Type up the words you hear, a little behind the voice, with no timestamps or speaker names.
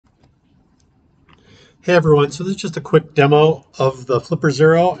Hey everyone, so this is just a quick demo of the Flipper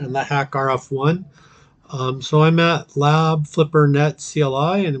Zero and the HackRF One. So I'm at lab flipper net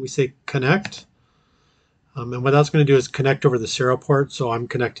CLI and we say connect. And what that's going to do is connect over the serial port. So I'm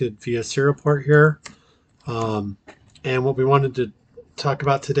connected via serial port here. And what we wanted to talk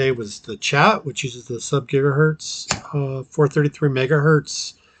about today was the chat, which uses the subghz 433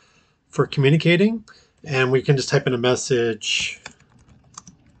 megahertz for communicating. And we can just type in a message.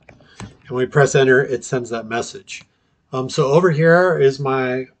 And when we press enter, it sends that message. So over here is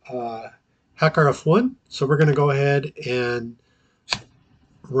my HackRF One. So we're going to go ahead and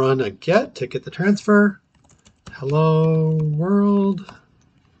run a get to get the transfer. Hello world.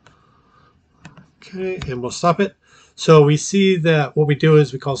 Okay, and we'll stop it. So we see that what we do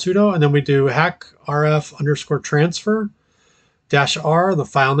is we call sudo, and then we do HackRF underscore transfer -r, the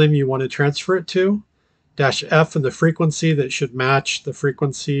file name you want to transfer it to, -f, and the frequency that should match the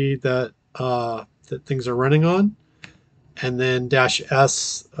frequency that that things are running on, and then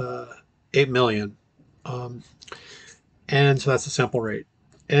 -s 8 million. And so that's the sample rate.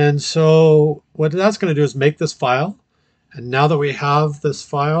 And so what that's going to do is make this file. And now that we have this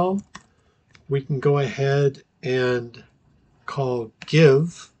file, we can go ahead and call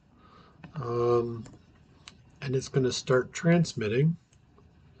give. And it's going to start transmitting.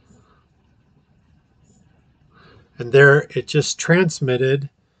 And there it just transmitted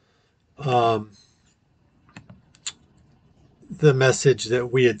the message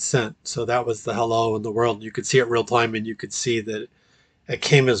that we had sent. So that was the hello in the world. You could see it real time, and you could see that it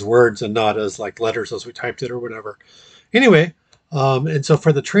came as words and not as like letters as we typed it or whatever. Anyway, and so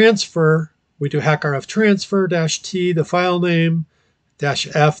for the transfer, we do HackRF transfer -t, the file name,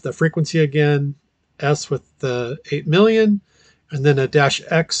 -f, the frequency again, s with the 8 million, and then a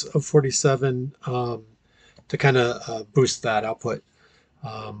 -x of 47 to kind of boost that output.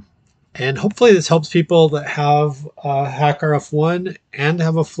 And hopefully this helps people that have HackRF One and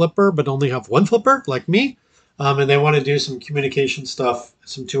have a flipper, but only have one flipper, like me, and they want to do some communication stuff,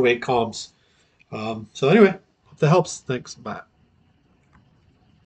 some two-way comms. So anyway, hope that helps. Thanks. Bye.